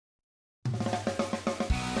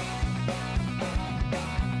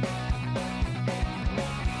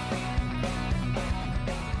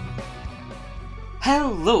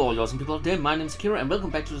Hello all you awesome people out there, my name is Takeru and welcome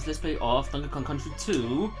back to this Let's Play of Donkey Kong Country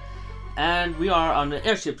 2. And we are on the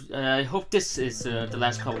airship. I hope this is the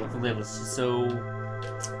last couple of levels, so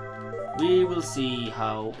we will see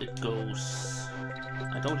how it goes.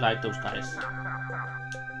 I don't like those guys.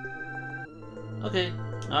 Okay,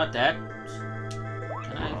 not that.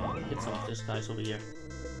 Can I hit some of these guys over here?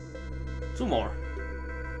 Two more.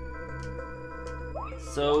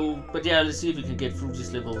 So, but yeah, let's see if we can get through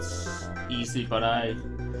these levels easily, but I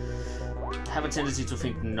have a tendency to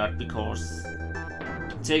think not, because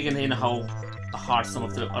taking in how hard some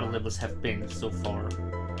of the other levels have been so far.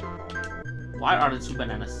 Why are there two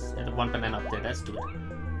bananas? And one banana up there, that's stupid.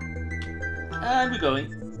 And we're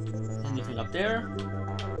going. Anything up there?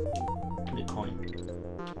 Only a coin.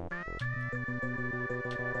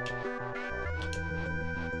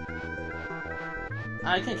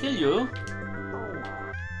 I can kill you.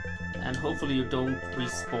 And hopefully you don't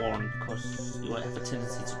respawn, because you have a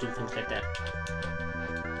tendency to do things like that.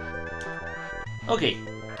 Okay.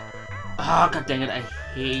 Ah, god dang it, I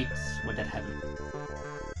hate when that happens.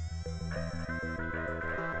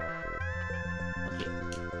 Okay.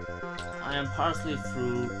 I am partially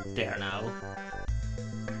through there now.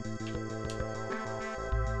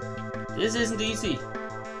 This isn't easy.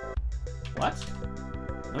 What?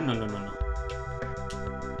 No.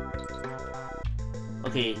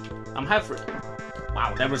 Okay, I'm halfway.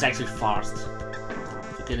 Wow, that was actually fast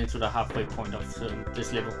to get into the halfway point of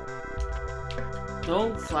this level.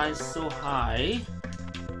 Don't fly so high.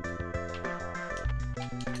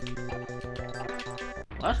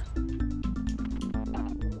 What?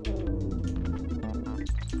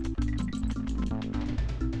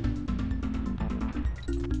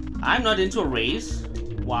 I'm not into a race.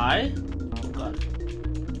 Why? Oh god.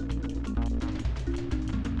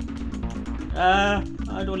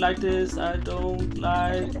 I don't like this. I don't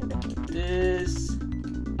like this.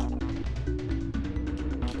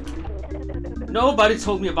 Nobody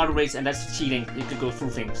told me about a race, and that's cheating. You can go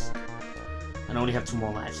through things. And I only have 2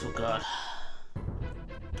 more lives. Oh god.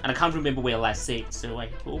 And I can't remember where I last saved, so I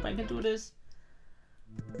hope I can do this.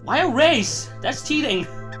 Why a race? That's cheating.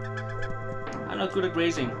 I'm not good at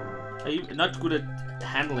racing. I'm not good at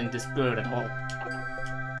handling this bird at all.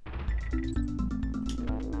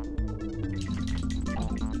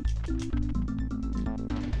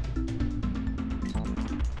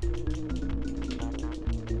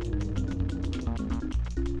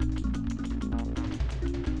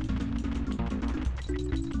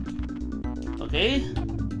 Okay.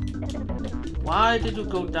 Why did you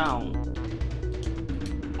go down?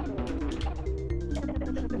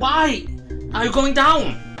 Why are you going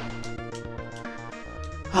down?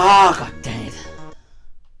 Ah, god dang it.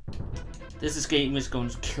 This game is going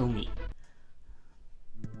to kill me.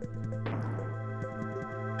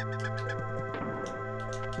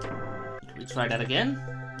 Can we try that again?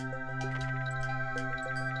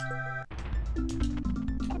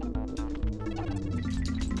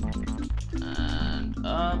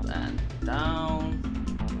 Up and down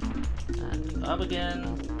and up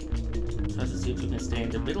again. Try to see if we can stay in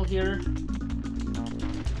the middle here.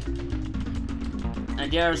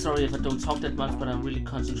 And yeah, sorry if I don't talk that much, but I'm really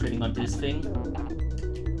concentrating on this thing.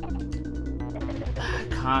 I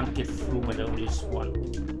can't get through with only one.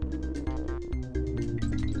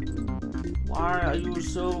 Why are you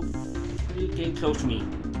so freaking close to me?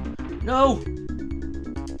 No!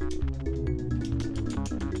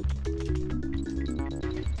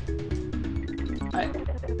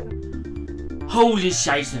 Holy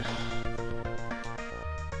shit!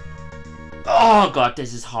 Oh god,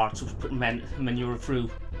 this is hard to maneuver through.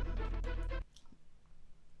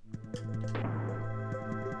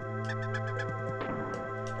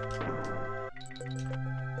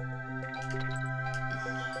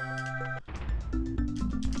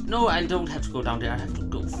 No, I don't have to go down there. I have to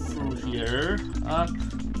go through here. Up,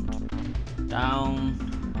 down,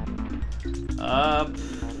 up,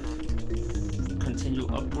 continue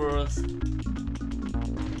upwards.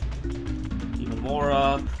 More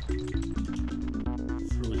up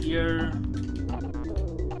through here.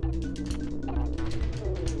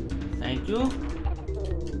 Thank you.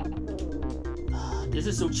 This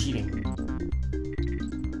is so cheating.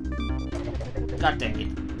 God dang it.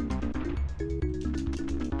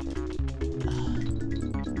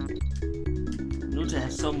 Need to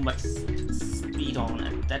have so much speed on,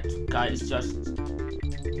 and that guy is just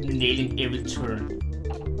nailing every turn.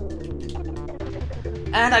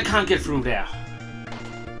 And I can't get through there.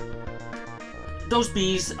 Those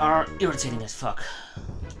bees are irritating as fuck.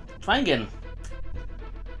 Try again.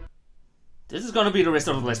 This is gonna be the rest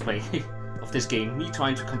of the Let's Play of this game. Me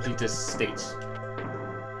trying to complete this stage.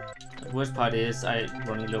 Worst part is I'm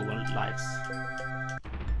running low on lives.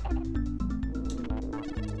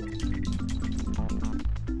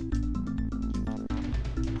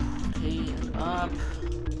 Okay, and up.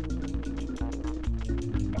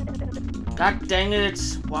 God dang it!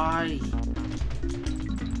 Why?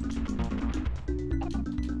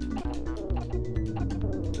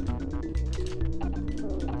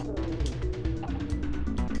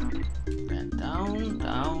 And down,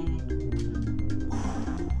 down.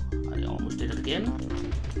 I almost did it again.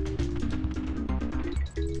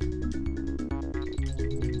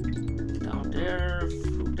 Down there,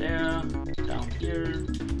 through there, down here,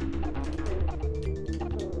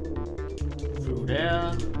 through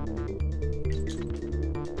there.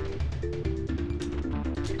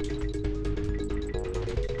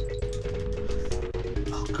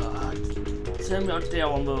 Oh god, tell me out there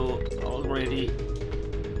already.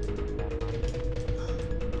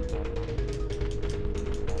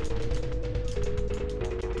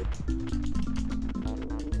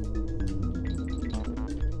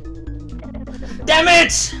 Damn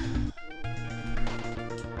it!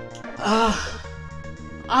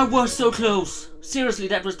 I was so close. Seriously,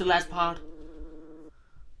 that was the last part.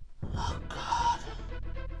 Oh god.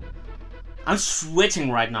 I'm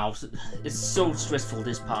sweating right now. It's so stressful,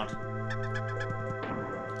 this part.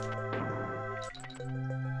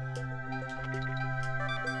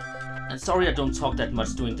 And sorry I don't talk that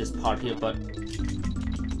much during this part here, but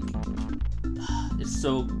it's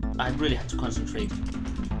so... I really have to concentrate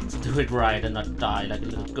to do it right and not die like a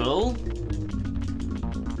little girl.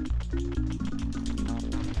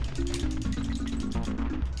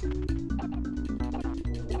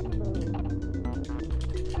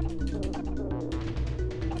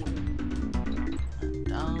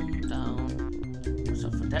 Down, down. So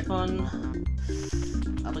for that one,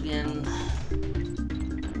 up again.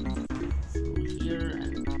 Through here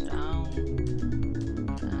and down.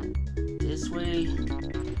 And this way.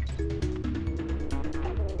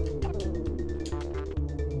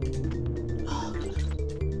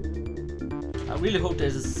 I really hope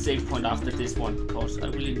there's a save point after this one, because I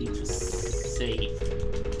really need to save.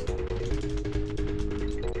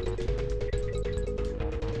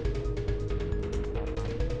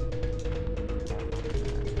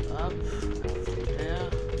 Up, there.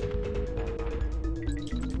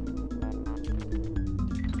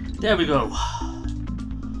 There we go.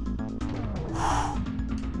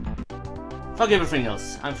 Fuck everything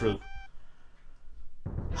else, I'm through.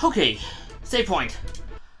 Okay, save point.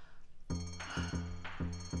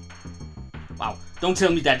 Wow, don't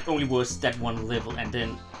tell me that only was that one level and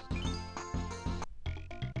then...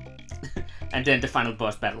 and then the final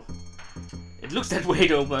boss battle. It looks that way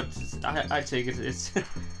though, but I take it. It's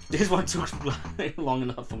this one took long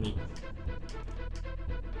enough for me.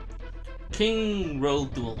 King Roll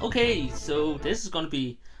Duel. Okay, so this is gonna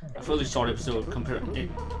be a fairly short episode compared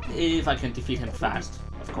if I can defeat him fast,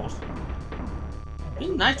 of course.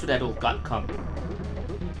 Being nice to that old god comp.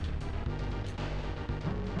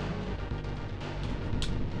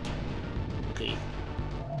 Okay.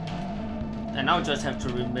 And now I just have to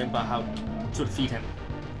remember how to defeat him.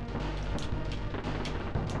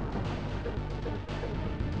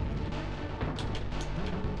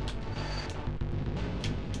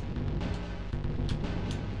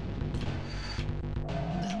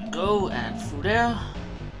 There we go, and through there.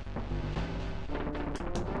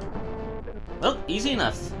 Well, easy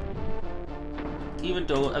enough. Even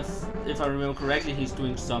though, if I remember correctly, he's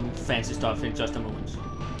doing some fancy stuff in just a moment.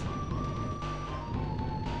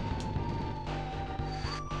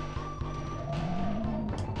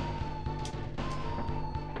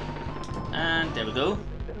 And there we go.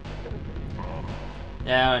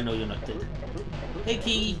 Yeah, I know you're not dead. Hey,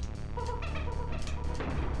 Key!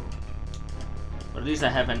 But at least I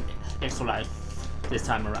have an extra life this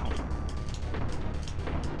time around.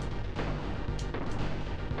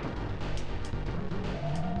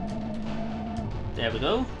 There we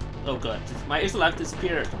go. Oh god, my extra life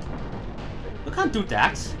disappeared. You can't do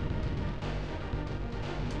that.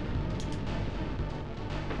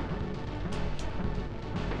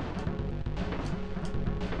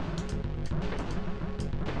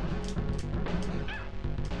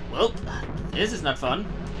 Well, this is not fun.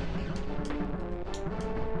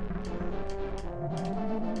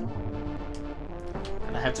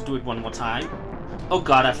 And I have to do it one more time. Oh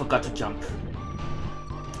god, I forgot to jump.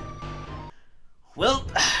 Well,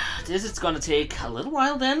 this is gonna take a little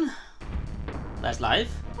while then. Last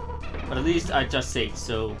life. But at least I just saved,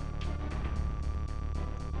 so...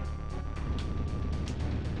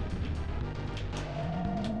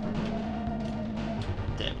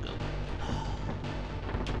 There we go.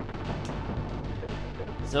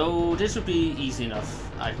 So this should be easy enough,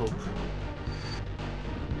 I hope.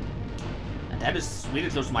 And that is really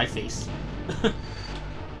close to my face.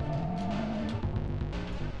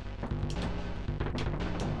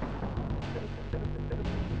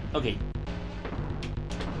 Okay.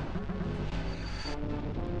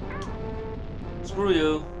 Screw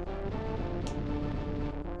you.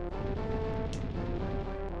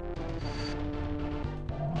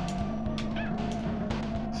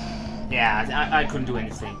 Yeah, I couldn't do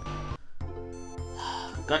anything.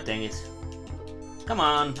 God dang it. Come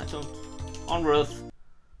on, I don't... On Earth.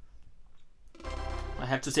 I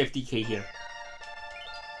have to save DK here.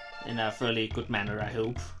 In a fairly good manner, I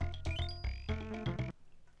hope.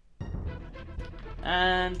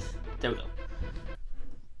 And... there we go.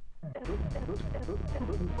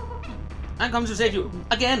 I'm coming to save you!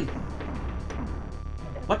 Again!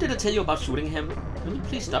 What did I tell you about shooting him? Will you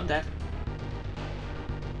please stop that?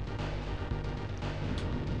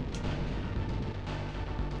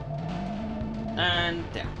 And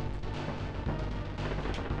there.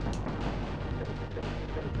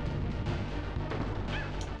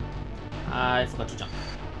 I forgot to jump.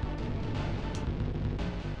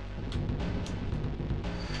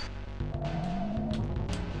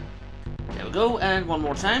 There we go, and one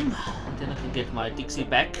more time. Then I can get my Dixie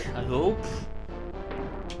back, I hope.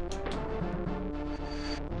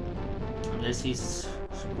 Unless he's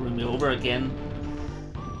screwing me over again.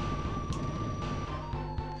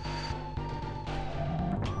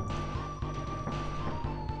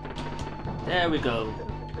 There we go.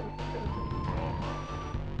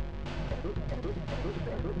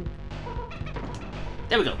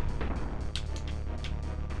 There we go.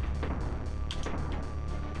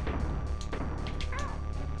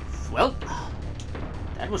 Well,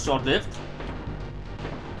 that was short-lived.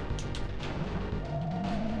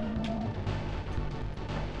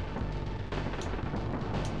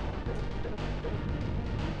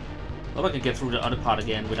 Hope I can get through the other part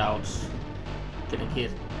again without getting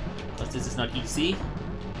hit. Because this is not easy.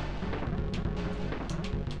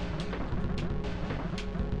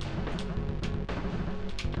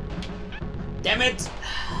 Damn it!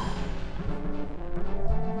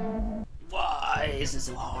 Why is it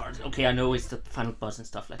so hard? Okay, I know it's the final boss and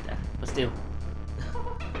stuff like that, but still.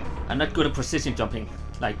 I'm not good at precision jumping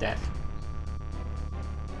like that.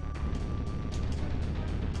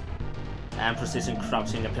 And precision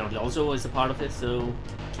crouching apparently also is a part of it, so...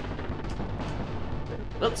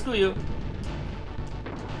 well, screw you.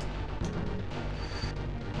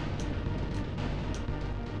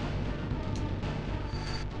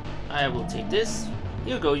 I will take this.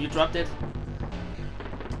 Here you go, you dropped it.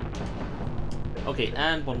 Okay,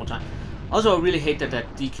 and one more time. Also, I really hate that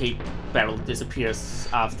that DK barrel disappears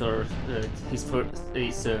after his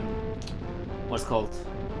what's called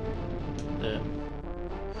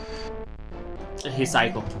his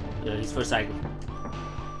cycle, his first cycle.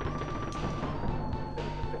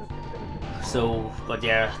 So, but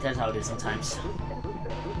yeah, that's how it is sometimes.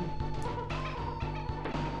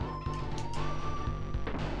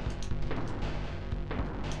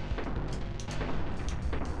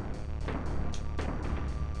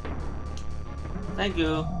 Thank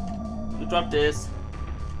you. You dropped this.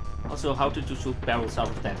 Also, how did you shoot barrels out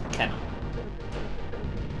of that cannon?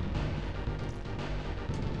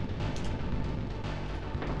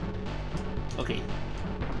 Okay.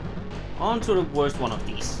 On to the worst one of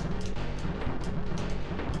these.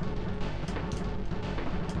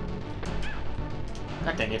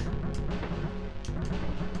 God dang it.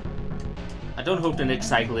 I don't hope the next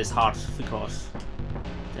cycle is hard, because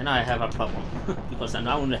then I have a problem. Because I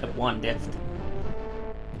now only have one death.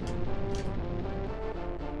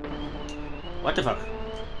 What the fuck?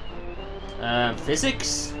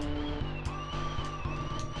 Physics?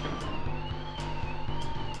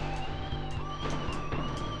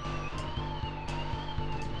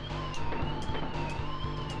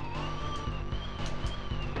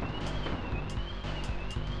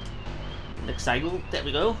 Next cycle, there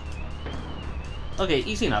we go. Okay,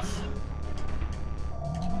 easy enough.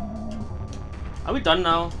 Are we done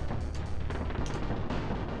now?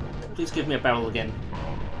 Please give me a barrel again.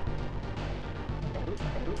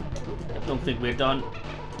 I don't think we're done.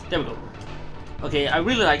 There we go. Okay, I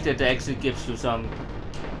really like that it actually gives you some...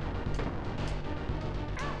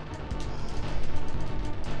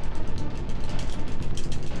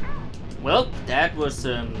 well, that was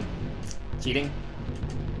cheating.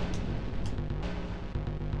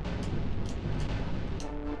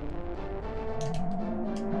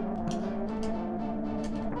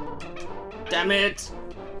 Damn it!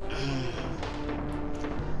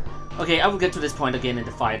 Okay, I will get to this point again in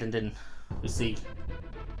the fight and then we'll see.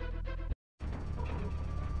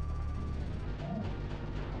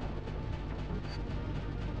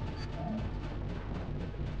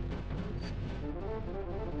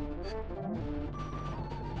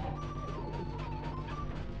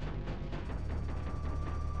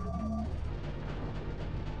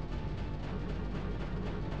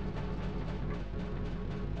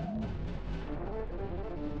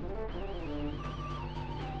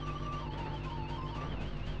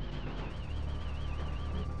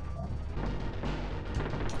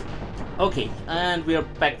 Okay, and we are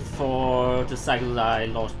back for the cycle I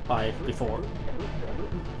lost by before.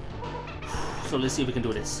 So let's see if we can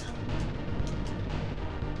do this.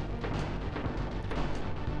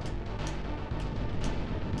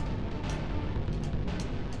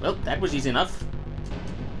 Well, that was easy enough.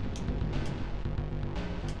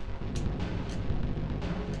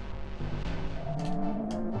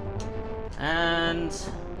 And...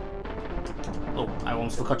 oh, I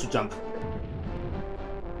almost forgot to jump.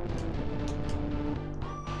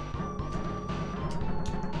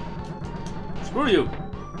 Screw you!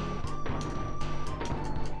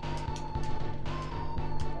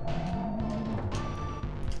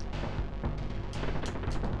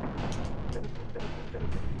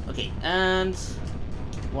 Okay, and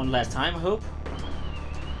one last time, I hope.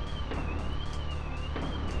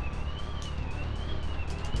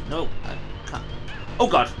 No, I can't. Oh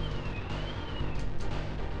god!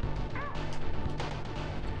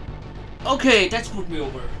 Okay, that screwed me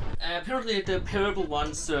over. Apparently the purple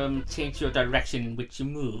ones change your direction in which you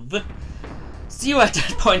move. See you at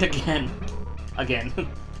that point again. Again.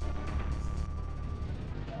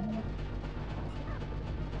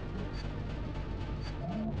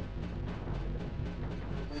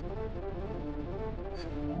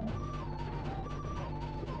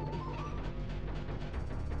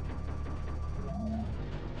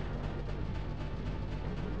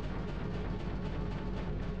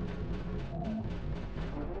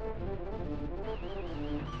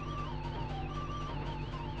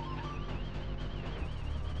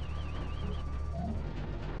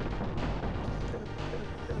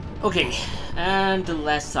 Okay, and the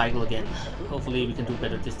last cycle again. Hopefully we can do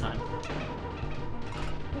better this time.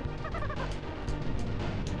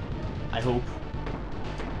 I hope.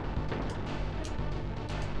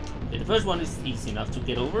 Okay, the first one is easy enough to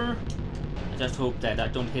get over. I just hope that I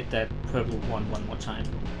don't hit that purple one more time.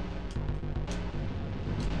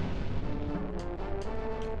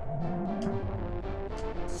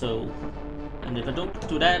 So, and if I don't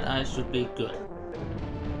do that, I should be good.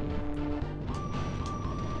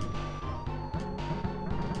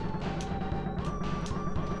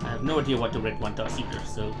 No idea what the red one does either,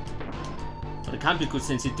 so... but it can't be good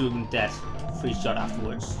since it's doing that free shot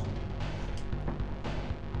afterwards.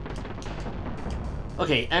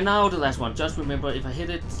 Okay, and now the last one. Just remember, if I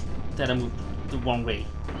hit it, that I moved the wrong way.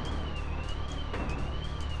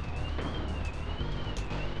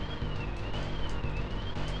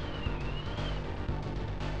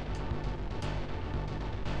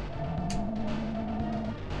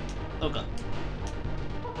 Oh god.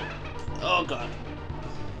 Oh god.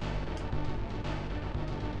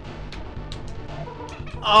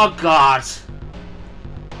 Oh god!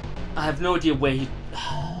 I have no idea where he...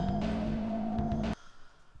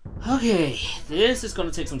 okay, this is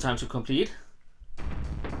gonna take some time to complete.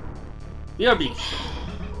 BRB.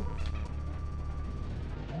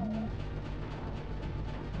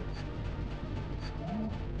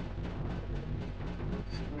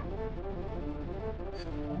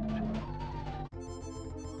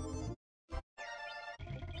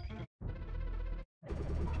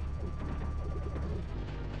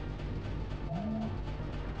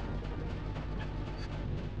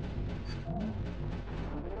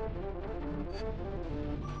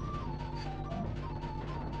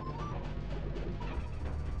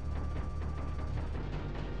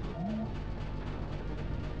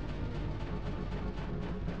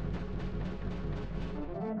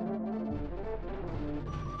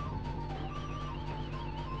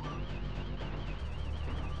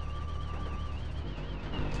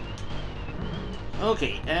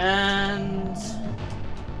 Okay, and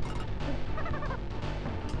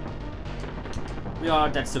we are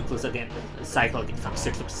at that cycle again. Cycle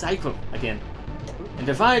again. And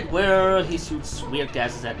the fight where he shoots weird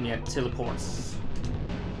gases at me and teleports.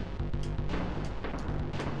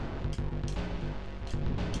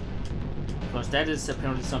 Because that is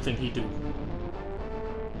apparently something he do.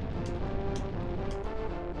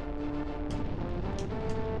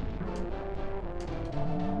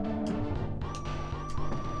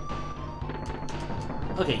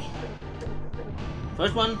 Okay,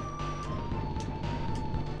 first one.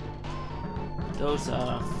 Those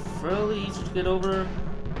are fairly easy to get over.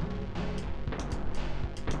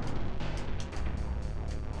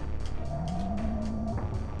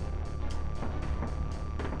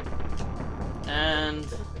 And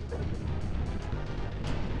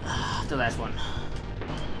the last one.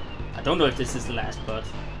 I don't know if this is the last, but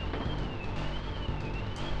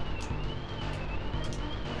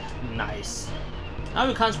nice. Now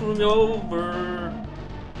you can't screw me over.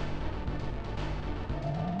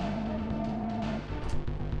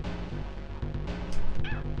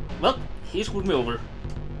 Well, He screwed me over.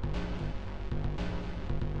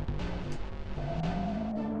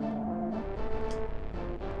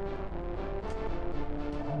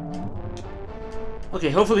 Okay,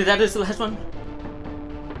 hopefully that is the last one.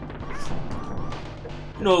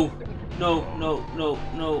 No, no, no, no,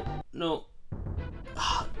 no, no.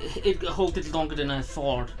 It hold it longer than I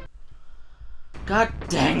thought. God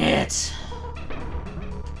dang it!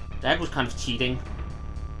 That was kind of cheating.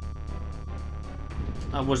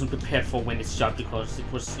 I wasn't prepared for when it shot because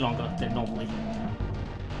it was longer than normally.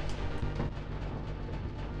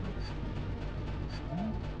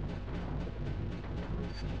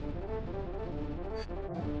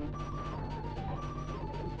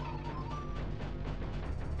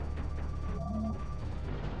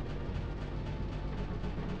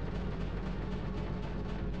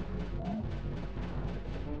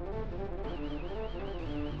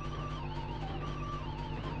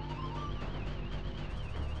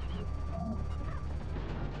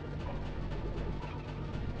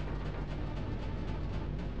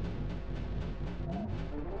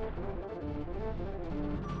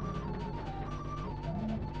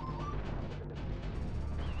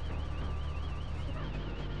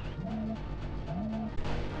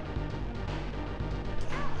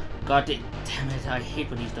 God damn it, I hate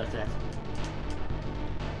when he does that.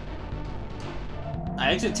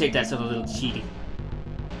 I actually take that as a little cheating.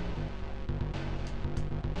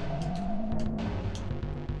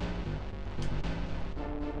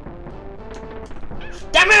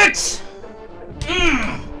 Damn it!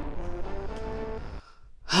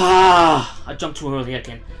 I jumped too early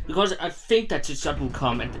again. Because I think that the shot will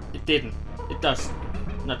come and it didn't. It does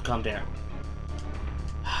not come there.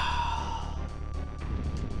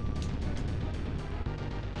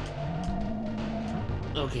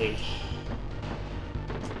 Okay.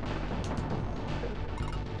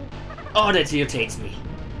 Oh, that irritates me.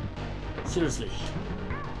 Seriously.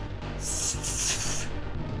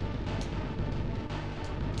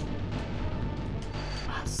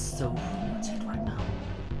 I'm so irritated right now.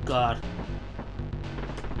 God.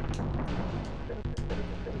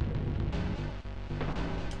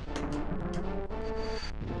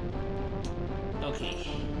 Okay.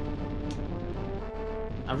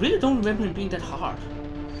 I really don't remember it being that hard.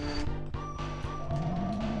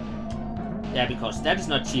 Yeah, because that is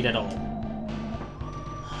not cheat at all.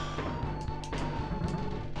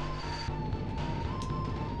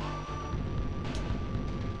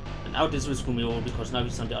 And now this will screw me over because now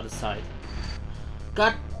he's on the other side.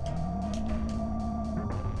 God!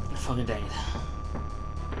 Fucking dang it.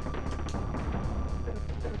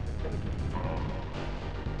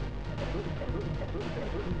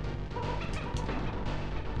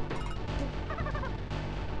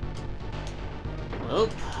 Well,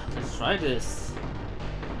 let's try this.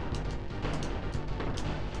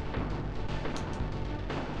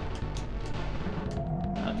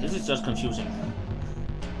 This is just confusing.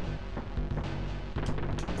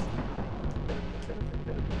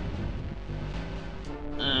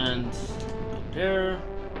 And go there.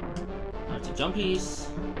 Now the jumpies.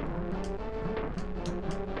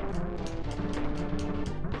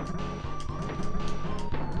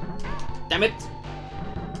 Damn it!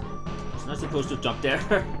 It's not supposed to jump there.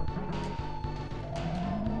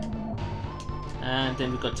 And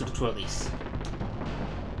then we got to the twirlies.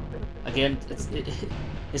 Again,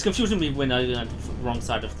 it's confusing me when I'm on the wrong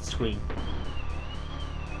side of the screen.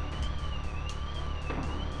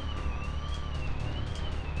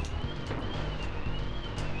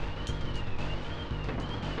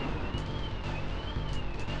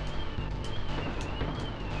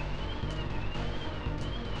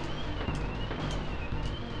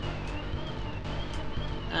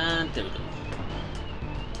 And there we go.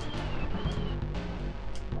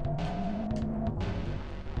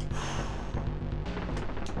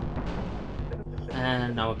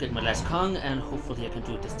 And now I'll get my last Kong, and hopefully I can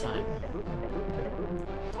do it this time.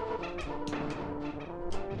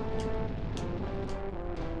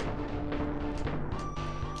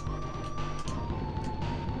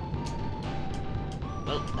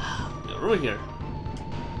 Well, we're over here.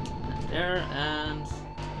 And there, and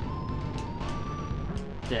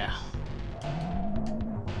there.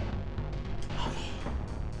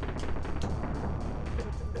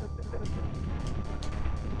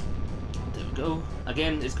 Go.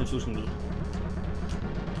 Again, it's confusing me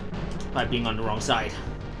by being on the wrong side.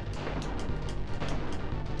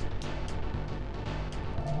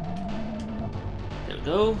 There we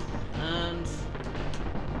go. And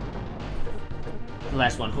the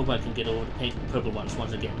last one. Hope I can get over the purple ones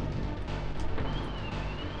once again.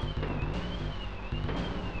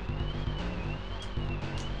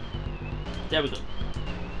 There we go.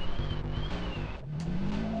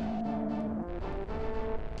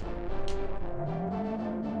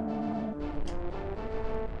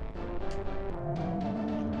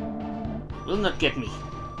 will not get me.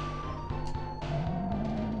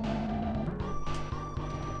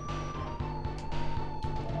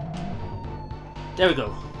 There we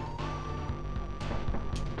go.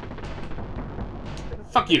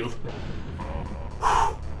 Fuck you.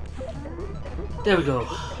 There we go.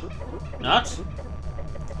 Not?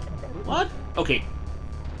 What? Okay.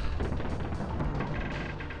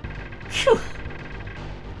 Phew.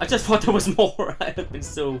 I just thought there was more. I have been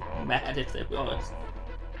so mad if there was.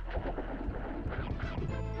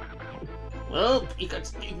 Well, you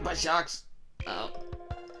got eaten by sharks. Oh.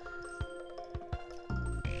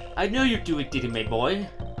 I know you do it, Diddi, my boy.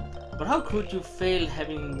 But how could you fail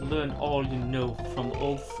having learned all you know from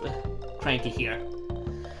old Cranky here?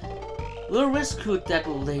 Little rest could that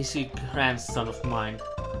lazy grandson of mine,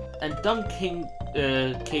 and dumb King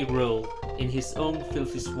K. Roll in his own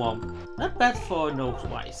filthy swamp. Not bad for no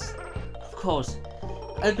wise. Of course,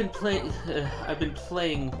 I've been playing.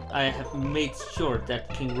 I have made sure that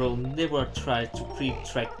King Roll never tried to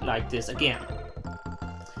pre-track like this again.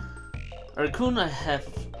 Raccoon, I have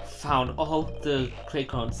found all the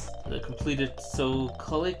Cracons completed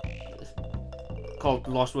called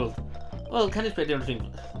Lost World. Well, can it play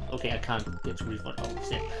everything? Okay, I can't get to read what I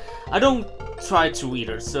said. I don't try to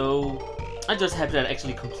either, so I'm just happy that I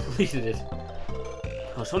actually completed it.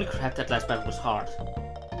 Because holy crap, that last battle was hard.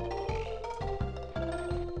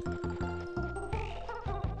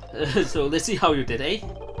 So let's see how you did, eh?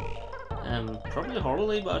 Probably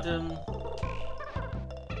horribly, but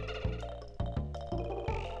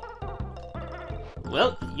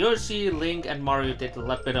well, Yoshi, Link, and Mario did a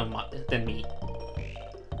lot better than me.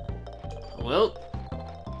 Well,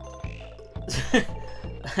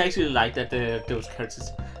 I actually like that those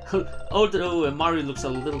characters. Although Mario looks a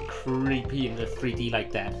little creepy in the 3D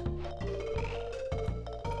like that.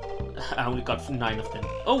 I only got 9 of them.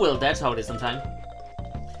 Oh well, that's how it is sometimes.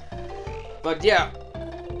 But yeah,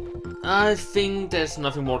 I think there's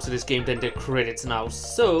nothing more to this game than the credits now.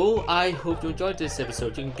 So I hope you enjoyed this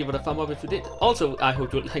episode. You can give it a thumb up if you did. Also, I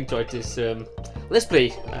hope you enjoyed this Let's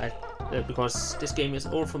Play, because this game is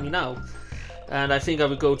over for me now. And I think I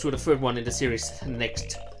will go to the third one in the series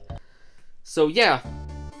next. So yeah.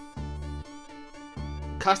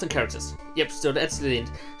 Cast and characters. Yep, so that's the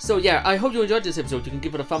end. So yeah, I hope you enjoyed this episode. You can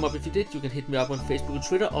give it a thumb up if you did. You can hit me up on Facebook and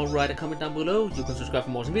Twitter, or write a comment down below. You can subscribe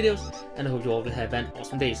for more videos. And I hope you all will have an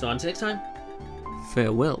awesome day. So until next time,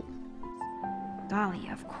 farewell. Dolly,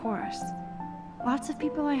 of course. Lots of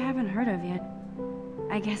people I haven't heard of yet.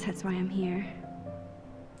 I guess that's why I'm here.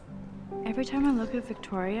 Every time I look at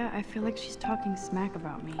Victoria, I feel like she's talking smack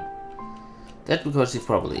about me. That's because she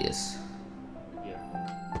probably is.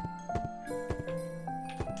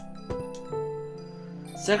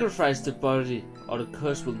 Sacrifice the body, or the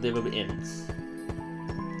curse will never end.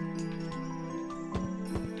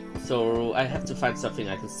 So I have to find something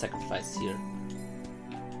I can sacrifice here.